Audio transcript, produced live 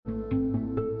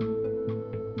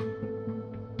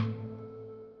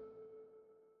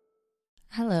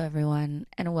Hello, everyone,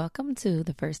 and welcome to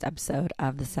the first episode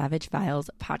of the Savage Files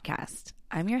podcast.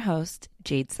 I'm your host,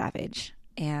 Jade Savage,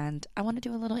 and I want to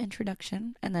do a little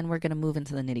introduction, and then we're going to move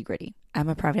into the nitty-gritty. I'm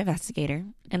a private investigator,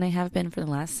 and I have been for the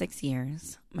last 6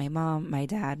 years. My mom, my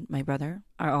dad, my brother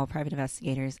are all private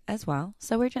investigators as well,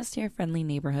 so we're just your friendly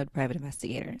neighborhood private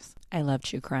investigators. I love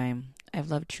true crime.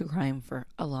 I've loved true crime for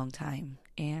a long time.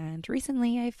 And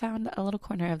recently I found a little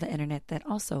corner of the internet that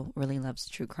also really loves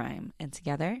true crime. And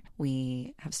together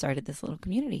we have started this little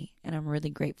community. And I'm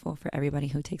really grateful for everybody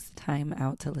who takes the time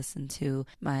out to listen to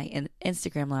my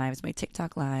Instagram lives, my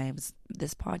TikTok lives,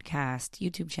 this podcast,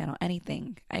 YouTube channel,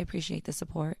 anything. I appreciate the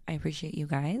support. I appreciate you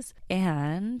guys.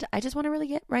 And I just want to really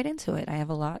get right into it. I have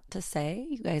a lot to say.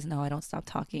 You guys know I don't stop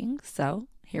talking. So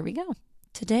here we go.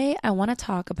 Today I want to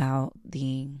talk about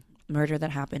the murder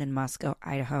that happened in Moscow,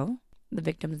 Idaho. The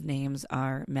victims' names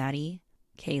are Maddie,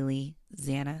 Kaylee,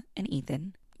 Xana, and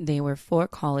Ethan. They were 4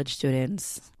 college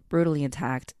students brutally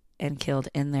attacked and killed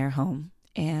in their home.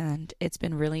 And it's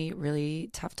been really, really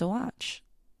tough to watch.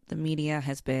 The media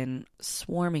has been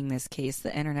swarming this case.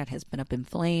 The internet has been up in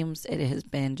flames. It has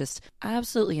been just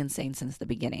absolutely insane since the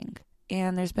beginning.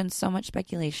 And there's been so much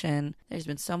speculation. There's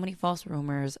been so many false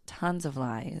rumors, tons of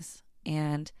lies.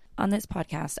 And on this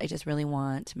podcast, I just really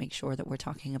want to make sure that we're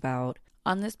talking about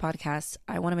On this podcast,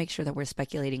 I want to make sure that we're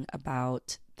speculating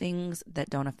about things that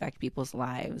don't affect people's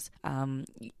lives.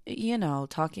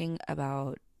 Talking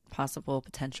about possible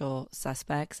potential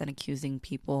suspects and accusing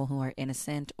people who are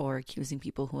innocent or accusing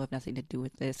people who have nothing to do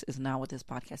with this is not what this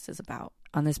podcast is about.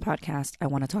 On this podcast, I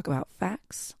want to talk about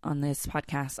facts. On this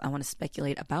podcast, I want to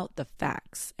speculate about the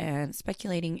facts. And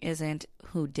speculating isn't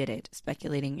who did it.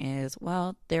 Speculating is,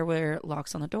 well, there were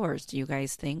locks on the doors. Do you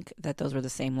guys think that those were the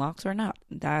same locks or not?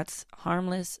 That's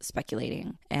harmless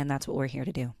speculating. And that's what we're here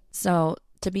to do. So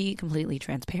to be completely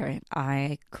transparent,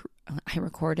 I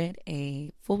recorded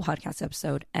a full podcast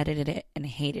episode, edited it, and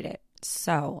hated it.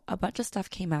 So a bunch of stuff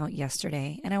came out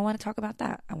yesterday, and I want to talk about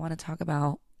that. I want to talk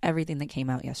about everything that came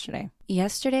out yesterday.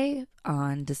 Yesterday,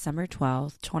 on December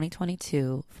 12th,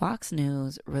 2022, Fox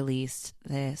News released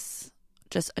this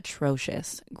just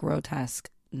atrocious, grotesque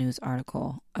news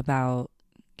article about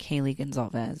Kaylee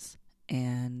Goncalves.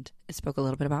 And it spoke a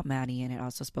little bit about Maddie, and it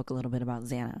also spoke a little bit about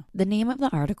Xana. The name of the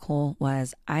article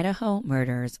was Idaho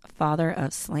Murders. Father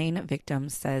of Slain Victim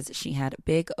Says She Had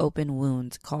Big Open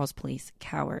Wounds, Calls Police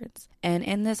Cowards. And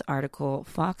in this article,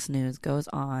 Fox News goes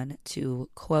on to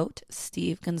quote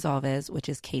Steve Goncalves, which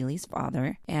is Kaylee's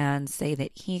father, and say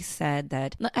that he said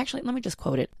that... Actually, let me just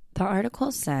quote it. The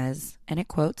article says, and it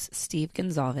quotes Steve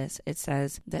Goncalves, it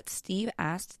says that Steve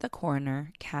asked the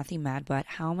coroner, Kathy Madbutt,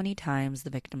 how many times the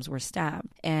victims were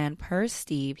stabbed. And per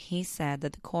Steve, he said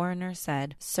that the coroner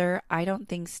said, "Sir, I don't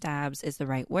think stabs is the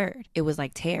right word. It was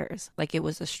like tears, like it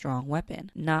was a strong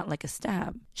weapon, not like a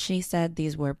stab." She said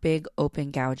these were big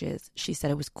open gouges. She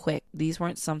said it was quick. These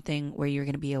weren't something where you're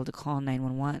going to be able to call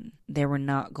 911. They were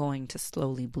not going to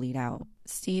slowly bleed out.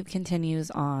 Steve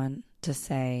continues on to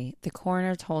say the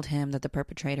coroner told him that the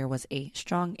perpetrator was a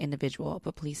strong individual,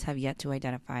 but police have yet to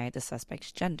identify the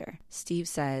suspect's gender. Steve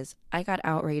says, "I got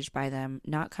outraged by them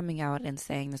not coming out and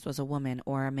saying this was a woman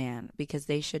or a man because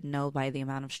they should know by the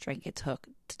amount of strength it took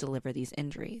to deliver these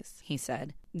injuries." He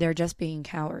said, "They're just being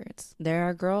cowards. There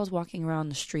are girls walking around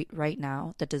the street right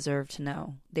now that deserve to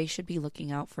know. They should be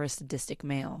looking out for a sadistic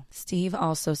male." Steve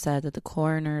also said that the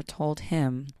coroner told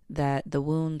him that the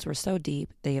wounds were so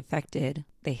deep they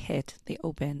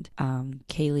opened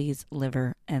Kaylee's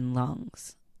liver and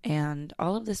lungs. And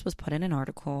all of this was put in an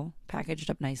article, packaged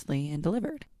up nicely, and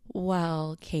delivered.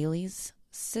 Well, Kaylee's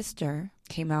sister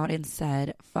came out and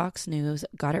said Fox News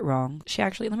got it wrong.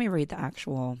 Let me read the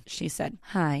actual. She said,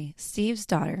 "Hi, Steve's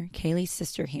daughter, Kaylee's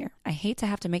sister here. I hate to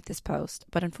have to make this post,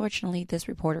 but unfortunately this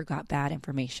reporter got bad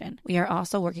information. We are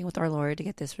also working with our lawyer to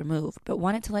get this removed, but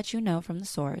wanted to let you know from the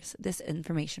source, this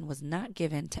information was not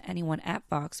given to anyone at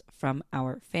Fox from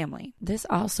our family." This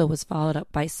also was followed up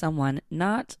by someone,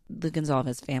 not the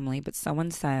Goncalves family, but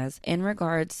someone says, in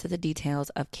regards to the details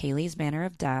of Kaylee's manner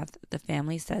of death, the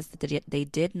family says that they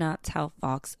did not tell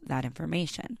Fox that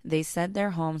information. They said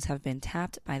their homes have been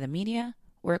tapped by the media,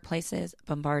 workplaces,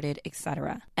 bombarded,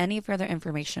 etc. Any further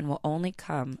information will only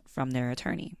come from their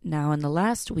attorney. Now, in the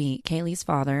last week, Kaylee's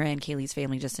father and Kaylee's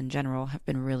family just in general have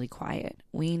been really quiet.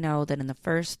 We know that in the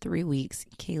first 3 weeks,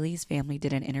 Kaylee's family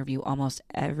did an interview almost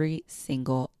every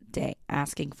single day,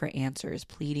 asking for answers,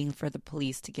 pleading for the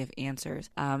police to give answers.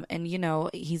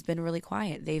 He's been really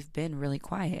quiet. They've been really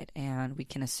quiet, and we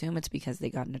can assume it's because they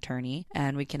got an attorney,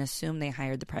 and we can assume they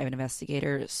hired the private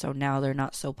investigator, so now they're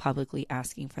not so publicly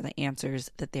asking for the answers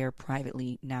that they're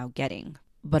privately now getting.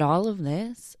 But all of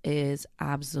this is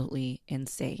absolutely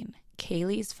insane.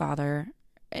 Kaylee's father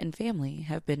and family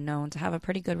have been known to have a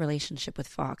pretty good relationship with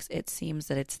Fox. It seems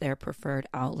that it's their preferred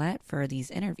outlet for these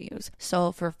interviews.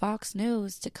 So for Fox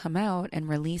News to come out and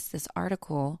release this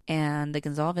article and the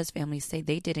Gonzalez family say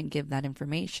they didn't give that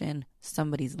information,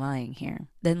 somebody's lying here.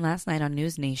 Then last night on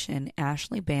News Nation,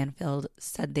 Ashley Banfield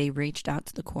said they reached out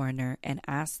to the coroner and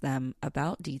asked them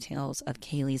about details of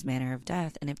Kaylee's manner of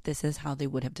death and if this is how they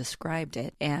would have described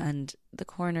it. And the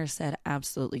coroner said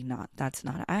absolutely not. That's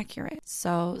not accurate.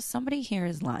 So somebody here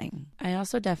is lying. I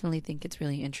also definitely think it's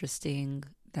really interesting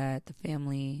that the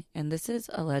family, and this is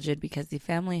alleged because the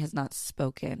family has not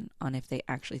spoken on if they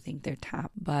actually think they're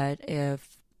tapped, but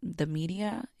if the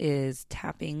media is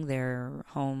tapping their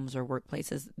homes or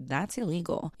workplaces, that's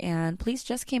illegal. And police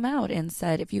just came out and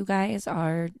said, if you guys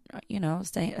are,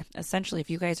 essentially, if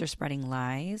you guys are spreading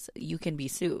lies, you can be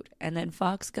sued. And then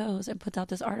Fox goes and puts out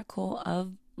this article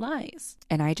of lies.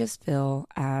 And I just feel,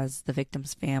 as the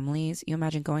victims' families, you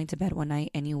imagine going to bed one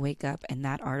night and you wake up and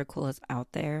that article is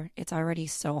out there. It's already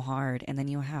so hard. And then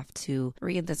you have to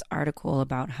read this article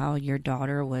about how your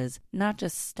daughter was not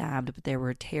just stabbed, but there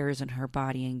were tears in her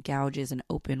body and gouges and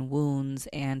open wounds.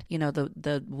 And,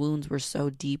 the wounds were so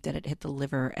deep that it hit the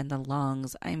liver and the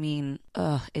lungs. I mean,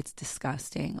 it's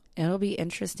disgusting. It'll be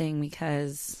interesting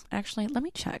because, actually, let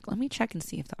me check and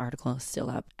see if the article is still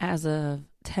up. As of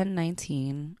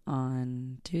 10:19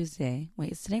 on Tuesday.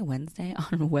 Wait, is today Wednesday?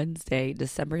 On Wednesday,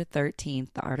 December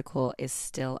 13th, the article is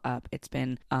still up. It's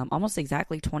been almost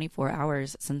exactly 24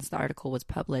 hours since the article was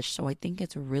published. So I think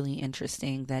it's really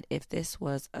interesting that if this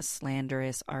was a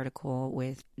slanderous article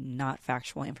with not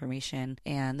factual information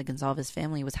and the Gonzalez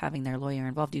family was having their lawyer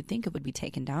involved, you'd think it would be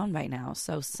taken down by now.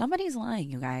 So somebody's lying,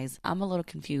 you guys. I'm a little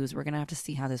confused. We're going to have to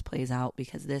see how this plays out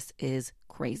because this is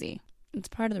crazy. It's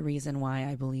part of the reason why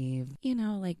I believe,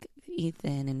 like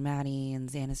Ethan and Maddie and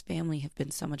Xana's family have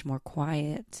been so much more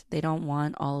quiet. They don't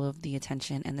want all of the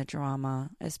attention and the drama,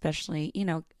 especially,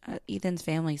 Ethan's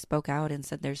family spoke out and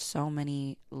said there's so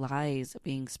many lies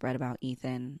being spread about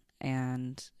Ethan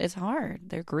and it's hard.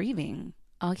 They're grieving.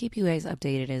 I'll keep you guys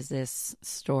updated as this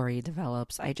story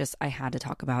develops. I had to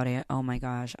talk about it. Oh my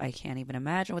gosh, I can't even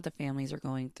imagine what the families are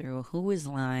going through. Who is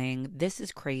lying? This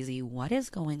is crazy. What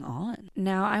is going on?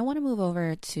 Now, I want to move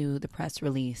over to the press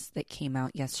release that came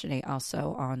out yesterday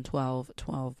also on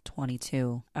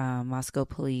 12/12/22. Moscow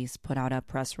police put out a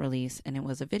press release and it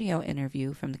was a video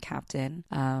interview from the captain.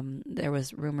 There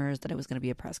was rumors that it was going to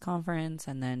be a press conference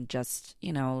and then just,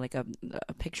 like a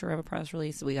picture of a press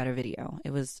release. We got a video. It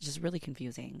was just really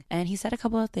confusing. And he said a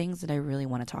couple of things that I really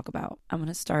want to talk about. I'm going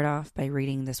to start off by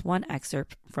reading this one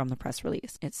excerpt from the press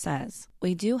release. It says,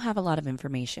 "We do have a lot of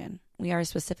information. We are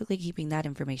specifically keeping that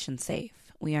information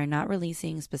safe. We are not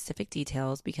releasing specific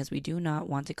details because we do not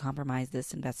want to compromise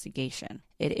this investigation.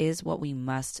 It is what we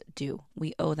must do.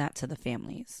 We owe that to the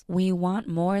families. We want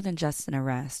more than just an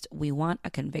arrest. We want a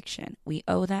conviction. We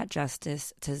owe that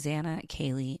justice to Xana,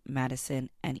 Kaylee, Madison,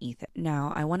 and Ethan."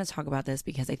 Now, I want to talk about this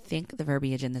because I think the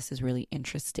verbiage in this is really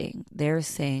interesting. They're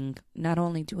saying not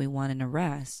only do we want an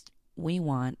arrest, we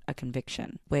want a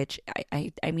conviction, which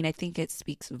I think it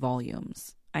speaks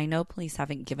volumes. I know police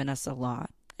haven't given us a lot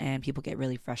and people get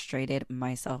really frustrated,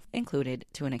 myself included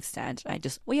to an extent.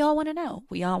 We all want to know.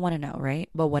 We all want to know, right?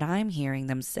 But what I'm hearing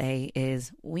them say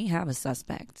is we have a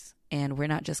suspect and we're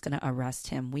not just going to arrest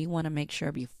him. We want to make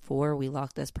sure before we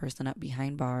lock this person up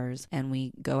behind bars and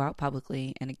we go out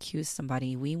publicly and accuse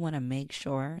somebody, we want to make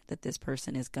sure that this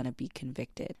person is going to be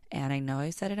convicted. And I know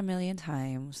I've said it a million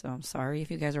times, so I'm sorry if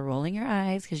you guys are rolling your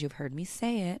eyes because you've heard me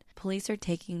say it. Police are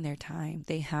taking their time.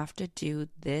 They have to do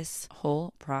this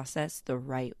whole process the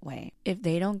right way. If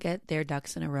they don't get their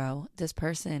ducks in a row, this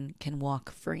person can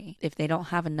walk free. If they don't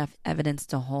have enough evidence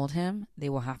to hold him, they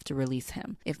will have to release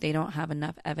him. If they don't have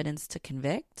enough evidence to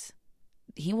convict,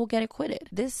 he will get acquitted.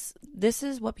 This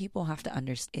is what people have to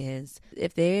understand is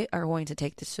if they are going to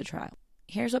take this to trial.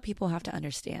 Here's what people have to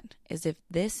understand is if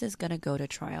this is going to go to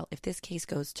trial, if this case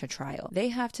goes to trial, they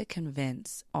have to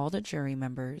convince all the jury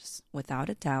members without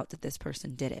a doubt that this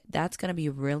person did it. That's going to be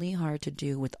really hard to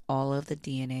do with all of the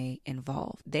DNA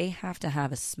involved. They have to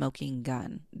have a smoking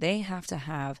gun. They have to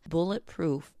have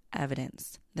bulletproof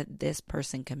evidence that this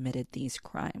person committed these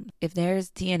crimes. If there's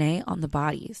DNA on the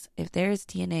bodies, if there's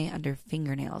DNA under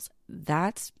fingernails,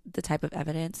 that's the type of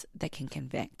evidence that can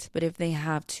convict. But if they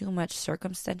have too much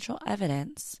circumstantial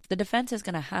evidence, the defense is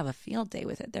going to have a field day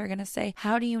with it. They're going to say,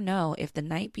 how do you know if the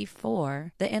night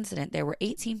before the incident there were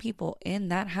 18 people in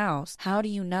that house? How do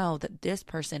you know that this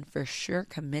person for sure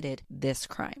committed this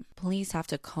crime? Police have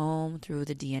to comb through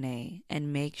the DNA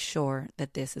and make sure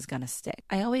that this is going to stick.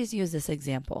 I always use this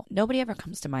example. Nobody ever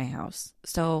comes to my house.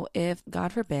 So if,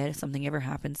 God forbid, something ever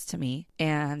happens to me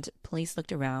and police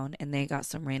looked around and they got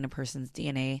some random person's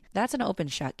DNA, that's an open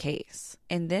shut case.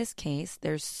 In this case,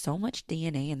 there's so much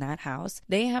DNA in that house,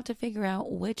 they have to figure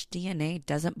out which DNA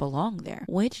doesn't belong there,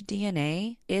 which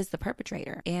DNA is the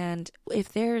perpetrator. And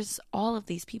if there's all of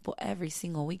these people every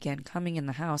single weekend coming in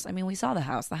the house, I mean, we saw the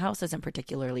house isn't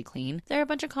particularly clean. There are a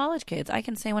bunch of college kids. I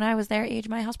can say when I was their age,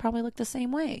 my house probably looked the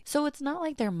same way. So it's not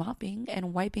like they're mopping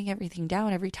and wiping everything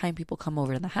down every time people come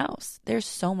over to the house. There's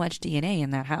so much DNA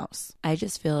in that house. I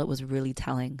just feel it was really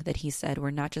telling that he said,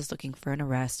 we're not just looking for an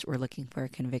arrest, we're looking for a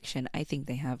conviction. I think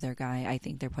they have their guy. I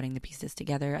think they're putting the pieces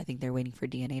together. I think they're waiting for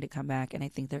DNA to come back, and I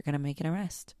think they're going to make an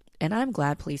arrest. And I'm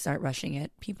glad police aren't rushing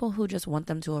it. People who just want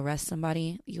them to arrest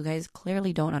somebody, you guys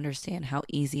clearly don't understand how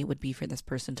easy it would be for this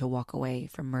person to walk away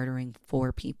from murdering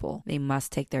 4 people. They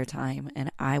must take their time,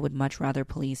 and I would much rather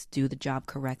police do the job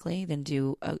correctly than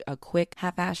do a quick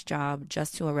half-assed job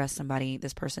just to arrest somebody.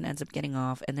 This person ends up getting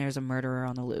off, and there's a murderer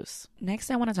on the loose.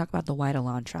 Next, I want to talk about the white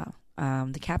Elantra.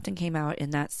 The captain came out in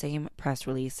that same press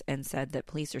release and said that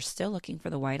police are still looking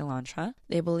for the white Elantra.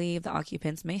 They believe the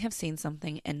occupants may have seen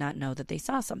something and not know that they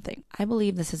saw something. I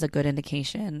believe this is a good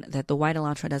indication that the white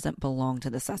Elantra doesn't belong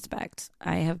to the suspect.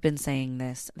 I have been saying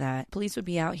this, that police would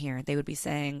be out here. They would be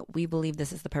saying, we believe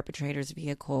this is the perpetrator's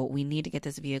vehicle. We need to get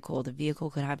this vehicle. The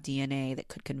vehicle could have DNA that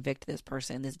could convict this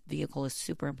person. This vehicle is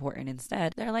super important.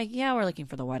 Instead, they're like, yeah, we're looking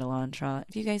for the white Elantra.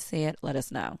 If you guys see it, let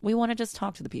us know. We want to just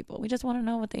talk to the people. We just want to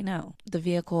know what they know. The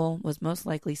vehicle was most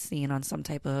likely seen on some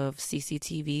type of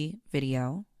CCTV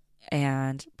video,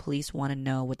 and police want to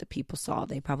know what the people saw.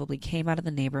 They probably came out of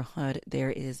the neighborhood.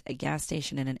 There is a gas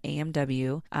station and an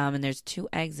AMW, and there's 2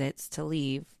 exits to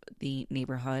leave the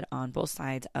neighborhood on both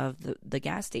sides of the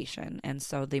gas station. And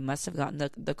so they must have gotten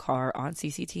the car on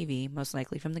CCTV, most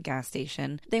likely from the gas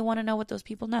station. They want to know what those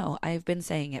people know. I've been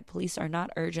saying it. Police are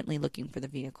not urgently looking for the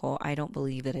vehicle. I don't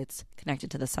believe that it's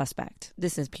connected to the suspect.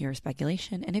 This is pure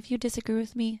speculation. And if you disagree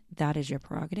with me, that is your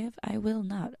prerogative. I will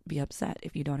not be upset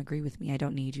if you don't agree with me. I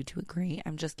don't need you to agree.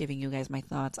 I'm just giving you guys my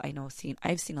thoughts.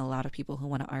 I've seen a lot of people who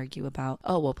want to argue about,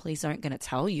 oh, well, police aren't going to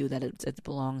tell you that it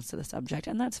belongs to the subject.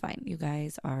 And that's fine. You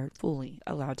guys are fully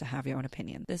allowed to have your own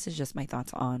opinion. This is just my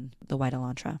thoughts on the white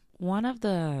Elantra. One of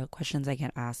the questions I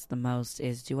get asked the most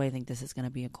is, do I think this is going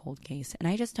to be a cold case? And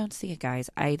I just don't see it, guys.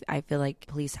 I feel like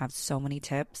police have so many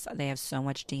tips. They have so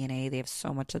much DNA. They have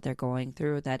so much that they're going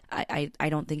through that I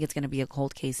don't think it's going to be a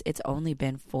cold case. It's only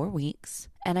been 4 weeks.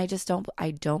 And I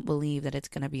don't believe that it's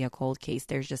going to be a cold case.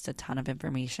 There's just a ton of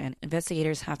information.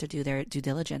 Investigators have to do their due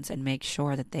diligence and make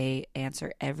sure that they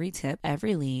answer every tip,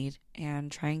 every lead,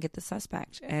 and try and get the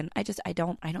suspect. And I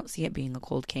don't see it being a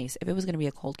cold case. If it was going to be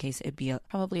a cold case, it'd be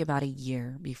probably about a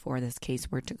year before this case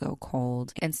were to go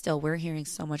cold. And still, we're hearing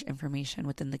so much information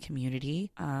within the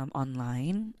community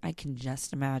online. I can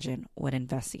just imagine what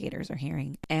investigators are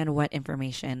hearing and what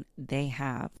information they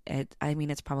have.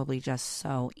 It's probably just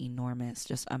so enormous,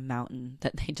 just a mountain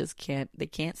that they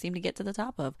can't seem to get to the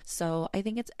top of. So I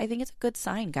think it's a good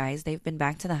sign, guys. They've been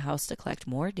back to the house to collect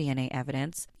more DNA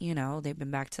evidence. They've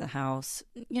been back to the house,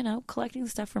 collecting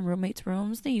stuff from roommates'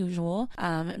 rooms, the usual.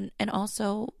 And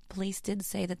also, police did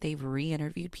say that they've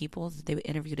re-interviewed people that they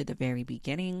interviewed at the very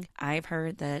beginning. I've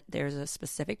heard that there's a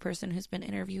specific person who's been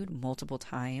interviewed multiple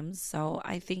times. So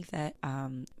I think that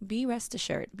be rest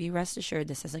assured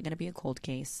this isn't going to be a cold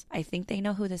case. I think they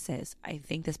know who this is. I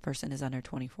think this person is under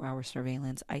 24-hour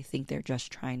surveillance. I think they're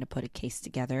just trying to put a case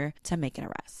together to make an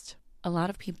arrest. A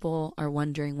lot of people are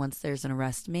wondering, once there's an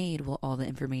arrest made, will all the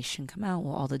information come out?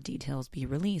 Will all the details be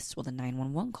released? Will the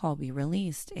 911 call be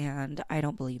released? And I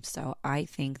don't believe so. I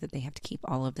think that they have to keep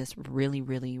all of this really,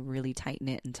 really, really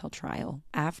tight-knit until trial.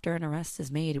 After an arrest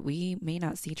is made, we may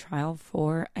not see trial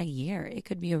for a year. It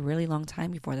could be a really long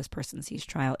time before this person sees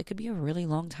trial. It could be a really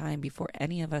long time before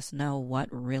any of us know what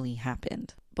really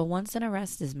happened. But once an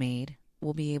arrest is made,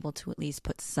 we'll be able to at least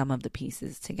put some of the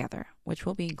pieces together, which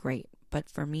will be great. But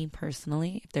for me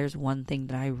personally, if there's one thing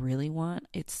that I really want,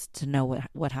 it's to know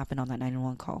what happened on that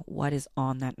 911 call. What is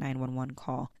on that 911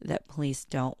 call that police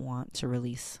don't want to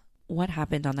release? What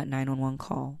happened on that 911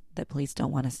 call that police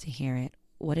don't want us to hear it?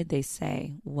 What did they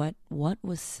say? What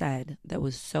was said that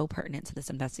was so pertinent to this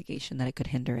investigation that it could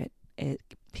hinder it? It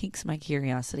piques my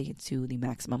curiosity to the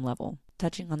maximum level.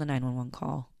 Touching on the 911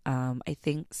 call, I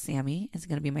think Sammy is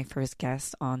going to be my first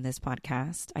guest on this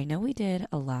podcast. I know we did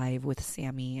a live with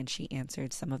Sammy and she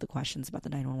answered some of the questions about the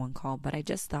 911 call, but I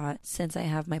just thought, since I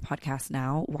have my podcast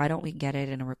now, why don't we get it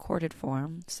in a recorded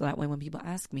form so that way when people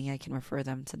ask me, I can refer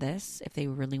them to this if they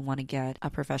really want to get a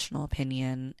professional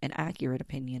opinion, an accurate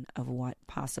opinion of what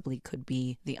possibly could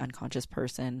be the unconscious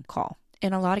person call.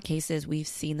 In a lot of cases, we've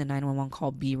seen the 911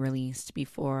 call be released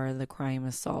before the crime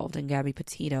is solved. In Gabby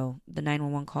Petito, the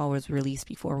 911 call was released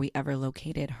before we ever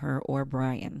located her or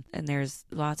Brian. And there's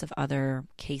lots of other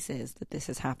cases that this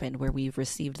has happened where we've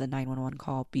received the 911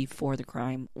 call before the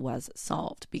crime was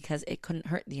solved because it couldn't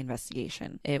hurt the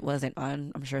investigation. It wasn't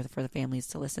on, I'm sure, for the families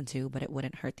to listen to, but it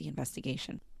wouldn't hurt the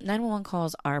investigation. 911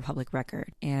 calls are public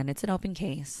record, and it's an open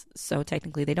case, so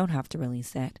technically they don't have to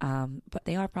release it, but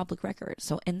they are public record.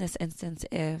 So in this instance,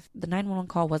 if the 911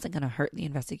 call wasn't going to hurt the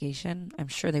investigation, I'm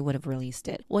sure they would have released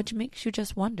it, which makes you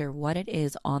just wonder what it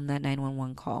is on that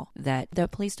 911 call that the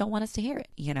police don't want us to hear it,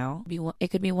 you know? It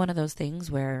could be one of those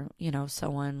things where, you know,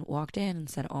 someone walked in and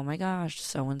said, oh my gosh,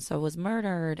 so-and-so was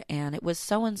murdered, and it was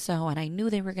so-and-so, and I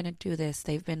knew they were going to do this.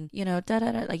 They've been, you know,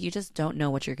 da-da-da. Like, you just don't know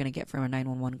what you're going to get from a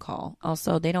 911 call.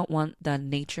 Also, they don't want the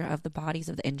nature of the bodies,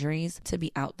 of the injuries, to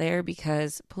be out there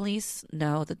because police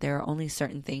know that there are only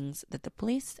certain things that the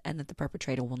police and that the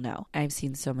perpetrator will know. I've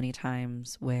seen so many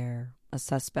times where a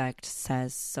suspect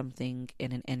says something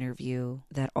in an interview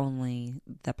that only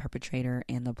the perpetrator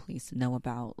and the police know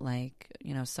about, like,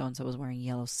 you know, so-and-so was wearing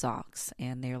yellow socks,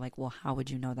 and they're like, well, how would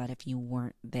you know that if you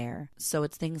weren't there? So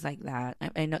it's things like that.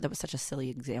 I know that was such a silly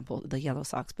example, the yellow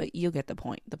socks, but you get the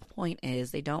point. The point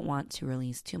is they don't want to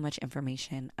release too much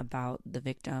information about the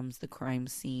victims, the crime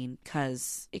scene,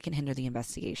 because it can hinder the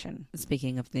investigation.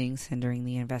 Speaking of things hindering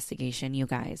the investigation, you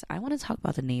guys, I want to talk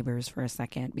about the neighbors for a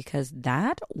second because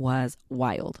that was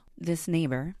wild. This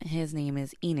neighbor, his name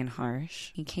is Enan Harsh,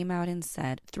 he came out and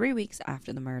said 3 weeks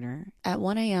after the murder, at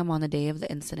 1 a.m. on the day of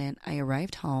the incident, I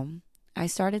arrived home. I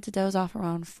started to doze off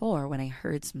around 4 when I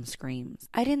heard some screams.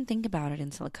 I didn't think about it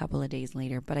until a couple of days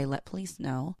later, but I let police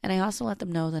know, and I also let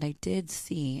them know that I did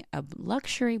see a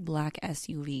luxury black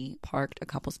SUV parked a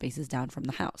couple spaces down from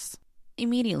the house.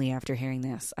 Immediately after hearing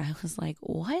this, I was like,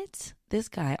 what? This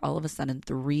guy, all of a sudden,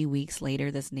 3 weeks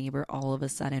later, this neighbor all of a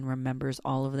sudden remembers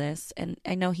all of this. And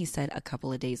I know he said a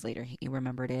couple of days later he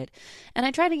remembered it. And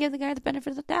I tried to give the guy the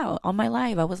benefit of the doubt. On my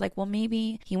live, I was like, well,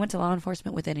 maybe he went to law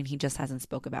enforcement with it and he just hasn't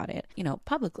spoke about it, you know,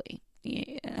 publicly.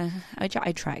 Yeah, I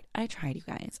tried, you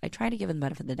guys. I tried to give him the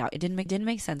benefit of the doubt. It didn't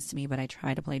make sense to me, but I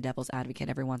try to play devil's advocate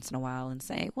every once in a while and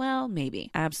say, well, maybe.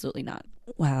 Absolutely not.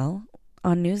 Well,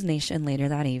 on News Nation later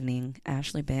that evening,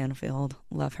 Ashley Banfield,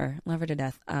 love her to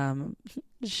death,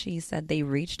 she said they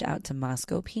reached out to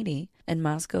Moscow PD, and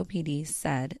Moscow PD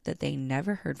said that they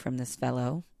never heard from this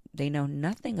fellow. They know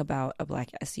nothing about a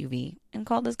black SUV and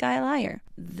called this guy a liar.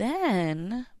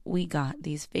 Then we got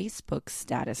these Facebook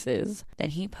statuses that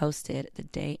he posted the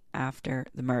day after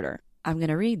the murder. I'm going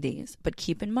to read these, but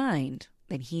keep in mind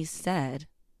that he said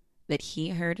that he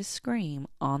heard a scream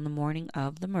on the morning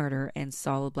of the murder and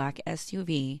saw a black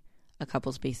SUV a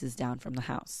couple spaces down from the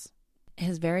house.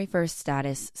 His very first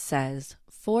status says,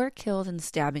 4 killed and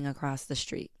stabbing across the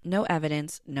street. No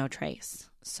evidence, no trace.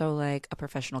 So like a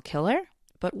professional killer?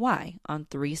 But why? On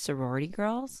 3 sorority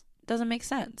girls? Doesn't make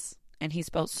sense. And he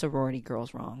spelled sorority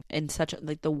girls wrong in such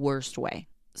like the worst way.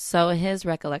 So his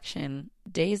recollection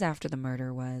days after the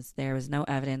murder was there was no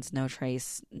evidence, no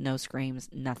trace, no screams,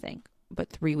 nothing. But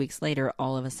 3 weeks later,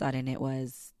 all of a sudden it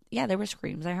was, yeah, there were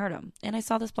screams. I heard them. And I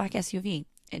saw this black SUV.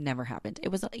 It never happened.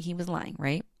 He was lying,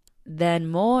 right? Then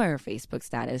more Facebook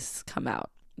status comes out.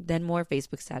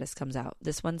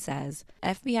 This one says,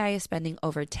 FBI is spending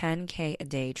over $10K a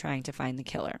day trying to find the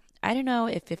killer. I don't know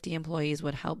if 50 employees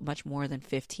would help much more than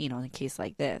 15 on a case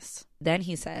like this. Then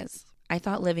he says, I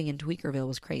thought living in Tweakerville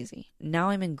was crazy. Now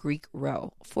I'm in Greek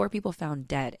Row. 4 people found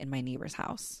dead in my neighbor's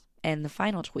house. And the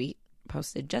final tweet,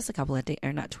 posted just a couple of days,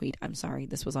 or not tweet, I'm sorry,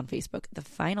 this was on Facebook. The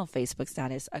final Facebook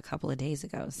status a couple of days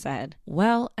ago said,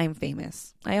 well, I'm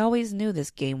famous. I always knew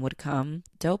this game would come.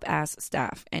 Dope ass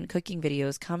staff and cooking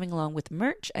videos coming along with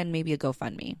merch and maybe a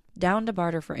GoFundMe. Down to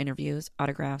barter for interviews,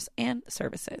 autographs, and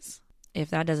services. If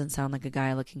that doesn't sound like a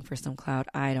guy looking for some clout,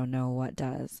 I don't know what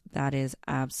does. That is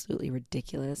absolutely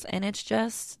ridiculous. And it's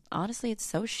just, honestly, it's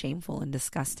so shameful and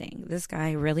disgusting. This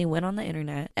guy really went on the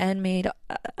internet and made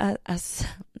a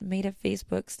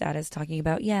Facebook status talking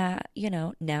about, yeah, you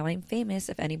know, now I'm famous.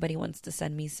 If anybody wants to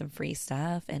send me some free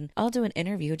stuff and I'll do an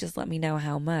interview, just let me know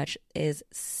how much, is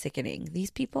sickening.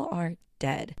 These people are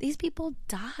dead. These people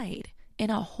died in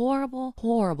a horrible,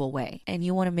 horrible way. And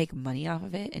you want to make money off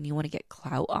of it, and you want to get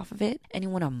clout off of it, and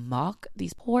you want to mock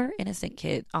these poor innocent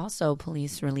kids. Also,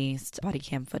 police released body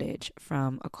cam footage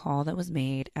from a call that was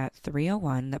made at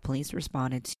 3:01 that police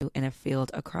responded to in a field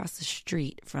across the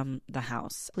street from the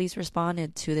house. Police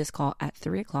responded to this call at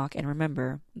 3 o'clock, and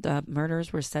remember, the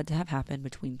murders were said to have happened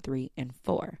between 3 and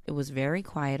 4. It was very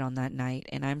quiet on that night,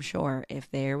 and I'm sure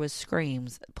if there was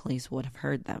screams, police would have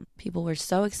heard them. People were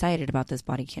so excited about this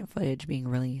body cam footage being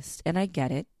released. And I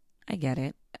get it.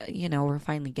 We're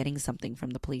finally getting something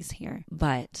from the police here.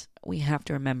 But we have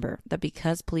to remember that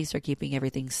because police are keeping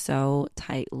everything so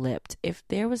tight-lipped, if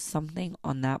there was something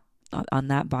on that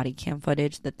body cam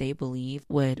footage that they believe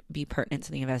would be pertinent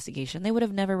to the investigation, they would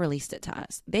have never released it to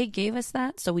us. They gave us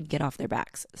that so we'd get off their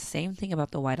backs. Same thing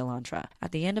about the white Elantra.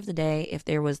 At the end of the day, if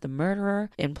there was the murderer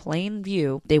in plain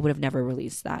view, they would have never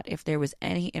released that. If there was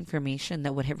any information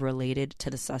that would have related to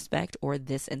the suspect or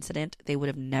this incident, they would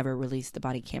have never released the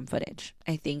body cam footage.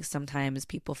 I think sometimes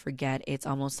people forget it's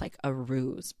almost like a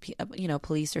ruse.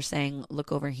 Police are saying,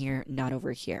 look over here, not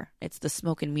over here. It's the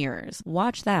smoke and mirrors.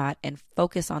 Watch that and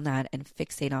focus on that and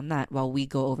fixate on that while we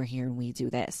go over here and we do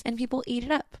this. And people eat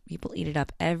it up. People eat it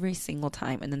up every single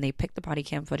time. And then they pick the body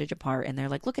cam footage apart and they're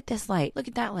like, look at this light, look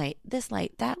at that light, this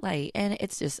light, that light. And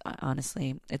it's just,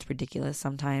 honestly, it's ridiculous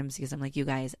sometimes, because I'm like, you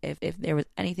guys, if there was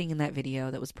anything in that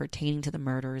video that was pertaining to the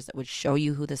murders, that would show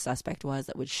you who the suspect was,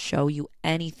 that would show you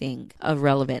anything of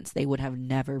relevance, they would have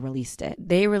never released it.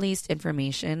 They released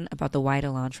information about the white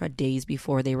Elantra days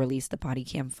before they released the body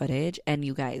cam footage. And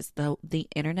you guys, the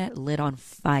internet lit on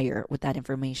fire with that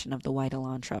information of the white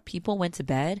Elantra. People went to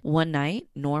bed one night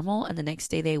normal, and the next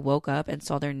day they woke up and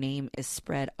saw their name is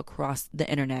spread across the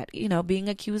internet, being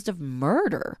accused of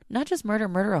murder. Not just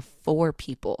murder of 4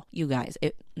 people. You guys,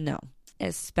 no.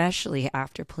 Especially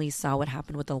after police saw what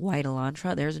happened with the white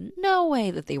Elantra, there's no way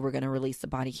that they were going to release the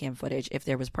body cam footage if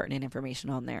there was pertinent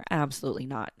information on there. Absolutely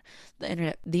not.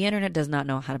 The internet does not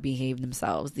know how to behave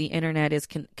themselves. The internet is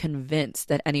convinced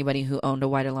that anybody who owned a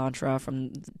white Elantra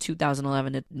from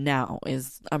 2011 to now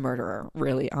is a murderer,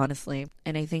 really, honestly.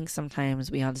 And I think sometimes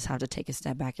we all just have to take a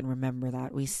step back and remember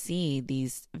that. We see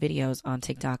these videos on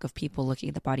TikTok of people looking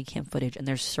at the body cam footage and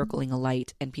they're circling a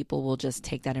light, and people will just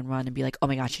take that and run and be like, oh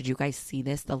my gosh, did you guys see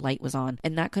this? The light was on.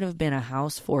 And that could have been a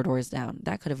house 4 doors down.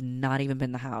 That could have not even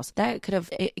been the house. It could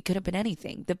have been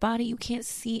anything. The body, you can't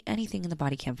see anything in the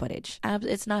body cam footage.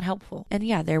 It's not helpful. And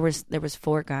yeah, there was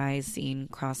 4 guys seen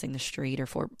crossing the street, or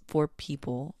 4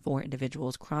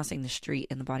 individuals crossing the street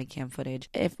in the body cam footage.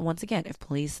 If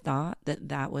police thought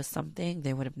that was something,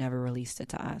 they would have never released it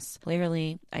to us.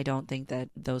 Clearly, I don't think that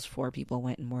those 4 people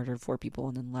went and murdered 4 people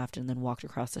and then left and then walked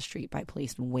across the street by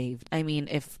police and waved. I mean,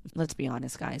 let's be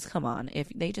honest, guys, come on. If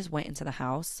they just went into the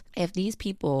house, if these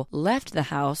people left the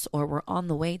house or were on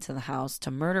the way to the house to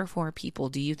murder 4 people,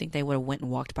 do you think they would have went and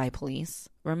walked by police?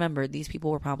 Remember, these people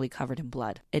were probably covered in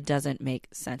blood. It doesn't make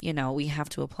sense. We have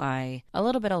to apply a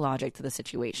little bit of logic to the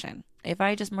situation. If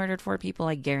I just murdered 4 people,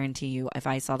 I guarantee you, if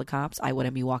I saw the cops, I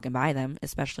wouldn't be walking by them,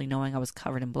 especially knowing I was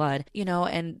covered in blood,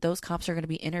 and those cops are going to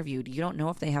be interviewed. You don't know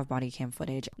if they have body cam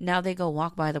footage. Now they go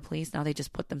walk by the police. Now they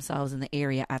just put themselves in the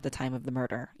area at the time of the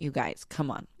murder. You guys, come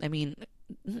on. I mean,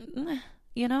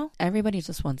 everybody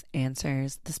just wants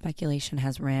answers. The speculation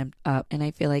has ramped up, and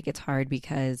I feel like it's hard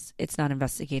because it's not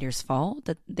investigators' fault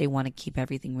that they want to keep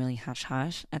everything really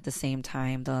hush-hush. At the same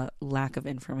time, the lack of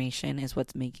information is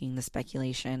what's making the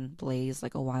speculation blaze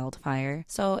like a wildfire.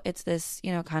 So it's this,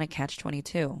 kind of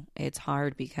catch-22. It's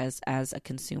hard because as a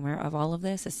consumer of all of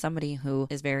this, as somebody who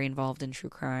is very involved in true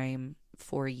crime,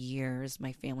 for years,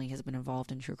 my family has been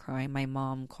involved in true crime. My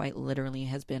mom quite literally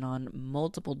has been on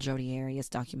multiple Jodi Arias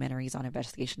documentaries on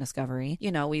Investigation Discovery.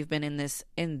 We've been in this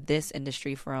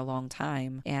industry for a long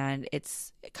time, and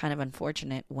it's kind of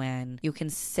unfortunate when you can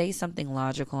say something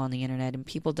logical on the internet and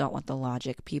people don't want the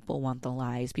logic. People want the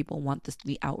lies. People want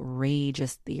the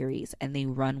outrageous theories, and they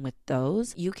run with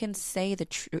those. You can say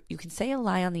you can say a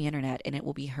lie on the internet and it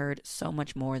will be heard so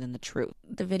much more than the truth.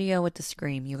 The video with the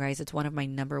scream, you guys, it's one of my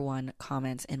number 1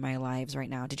 comments in my lives right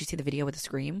now. Did you see the video with the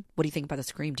scream? What do you think about the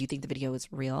scream? Do you think the video is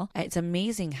real? It's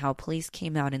amazing how police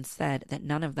came out and said that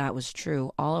none of that was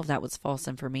true. All of that was false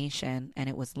information and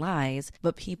it was lies,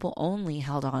 but people only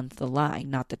held on to the lie,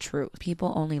 not the truth.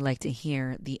 People only like to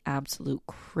hear the absolute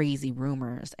crazy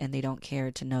rumors and they don't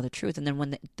care to know the truth. And then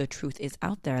when the truth is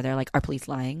out there, they're like, are police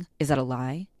lying? Is that a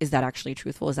lie? Is that actually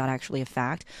truthful? Is that actually a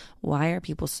fact? Why are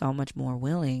people so much more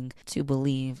willing to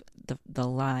believe the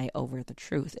lie over the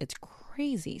truth? It's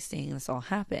crazy seeing this all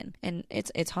happen. And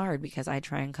it's hard because I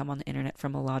try and come on the internet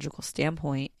from a logical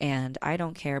standpoint, and I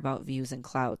don't care about views and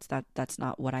clouds. That's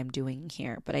not what I'm doing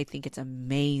here. But I think it's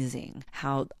amazing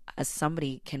how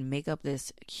somebody can make up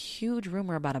this huge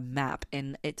rumor about a map,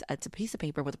 and it's a piece of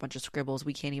paper with a bunch of scribbles.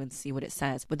 We can't even see what it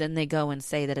says. But then they go and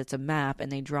say that it's a map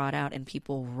and they draw it out and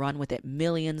people run with it,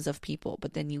 millions of people.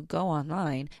 But then you go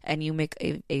online and you make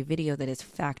a video that is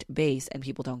fact-based and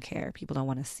people don't care. People don't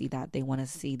want to see that. They want to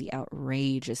see the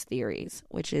outrageous theories,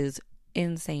 which is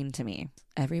insane to me.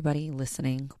 Everybody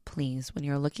listening, please, when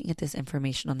you're looking at this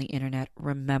information on the internet,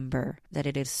 remember that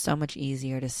it is so much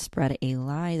easier to spread a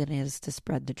lie than it is to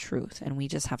spread the truth. And we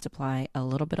just have to apply a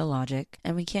little bit of logic.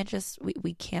 And we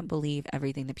can't believe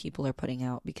everything that people are putting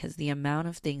out, because the amount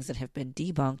of things that have been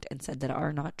debunked and said that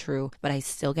are not true, but I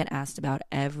still get asked about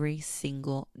every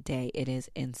single day. It is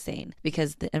insane,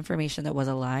 because the information that was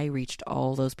a lie reached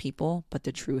all those people, but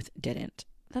the truth didn't.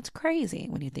 That's crazy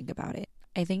when you think about it.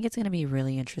 I think it's going to be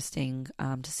really interesting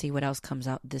to see what else comes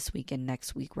out this week and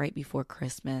next week, right before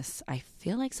Christmas. I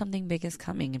feel like something big is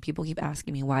coming, and people keep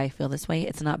asking me why I feel this way.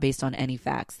 It's not based on any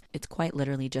facts. It's quite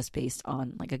literally just based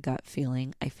on like a gut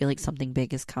feeling. I feel like something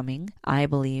big is coming. I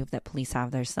believe that police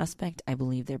have their suspect. I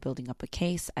believe they're building up a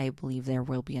case. I believe there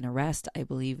will be an arrest. I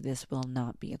believe this will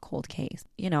not be a cold case.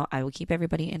 You know, I will keep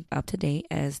everybody up to date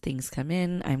as things come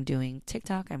in. I'm doing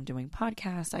TikTok. I'm doing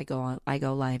podcasts. I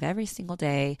go live every single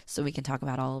day so we can talk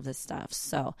about all of this stuff.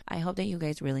 So I hope that you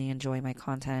guys really enjoy my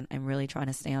content. I'm really trying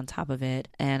to stay on top of it,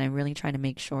 and I'm really trying to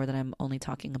make sure that I'm only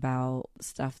talking about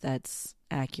stuff that's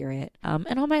accurate.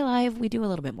 And on my live, we do a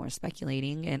little bit more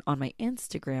speculating, and on my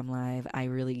Instagram live, I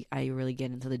really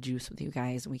get into the juice with you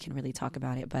guys, and we can really talk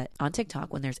about it. But on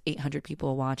TikTok, when there's 800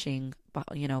 people watching,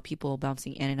 you know, people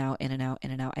bouncing in and out,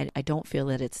 I don't feel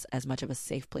that it's as much of a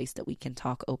safe place that we can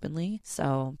talk openly.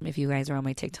 So if you guys are on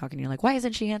my TikTok and you're like, why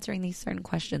isn't she answering these certain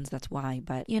questions? That's why.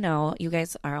 But, you know, you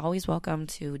guys are always welcome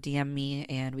to DM me,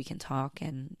 and we can talk,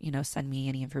 and, you know, send me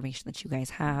any information that you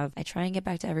guys have. I try and get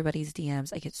back to everybody's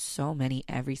DMs. I get so many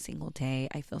every single day.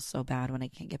 I feel so bad when I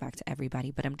can't get back to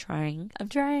everybody, but I'm trying.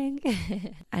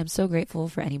 I'm so grateful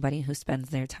for anybody who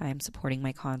spends their time supporting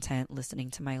my content,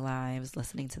 listening to my lives,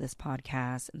 listening to this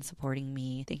podcast, and supporting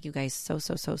me. Thank you guys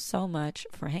so much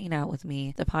for hanging out with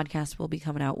me. The podcast will be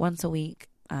coming out once a week.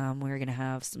 We're going to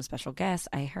have some special guests.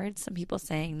 I heard some people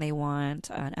saying they want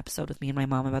an episode with me and my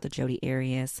mom about the Jodi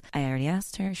Arias. I already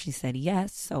asked her. She said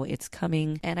yes, so it's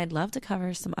coming. And I'd love to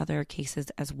cover some other cases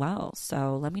as well.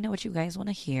 So let me know what you guys want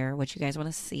to hear, what you guys want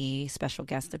to see, special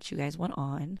guests that you guys want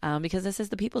on. Because this is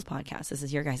the people's podcast. This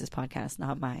is your guys' podcast,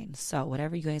 not mine. So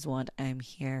whatever you guys want, I'm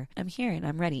here and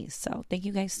I'm ready. So thank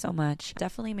you guys so much.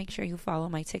 Definitely make sure you follow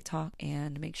my TikTok,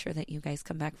 and make sure that you guys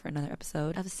come back for another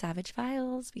episode of Savage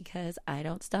Files, because I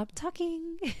don't stop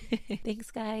talking.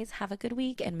 Thanks, guys. Have a good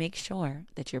week, and make sure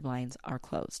that your blinds are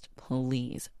closed.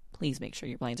 Please make sure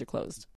your blinds are closed.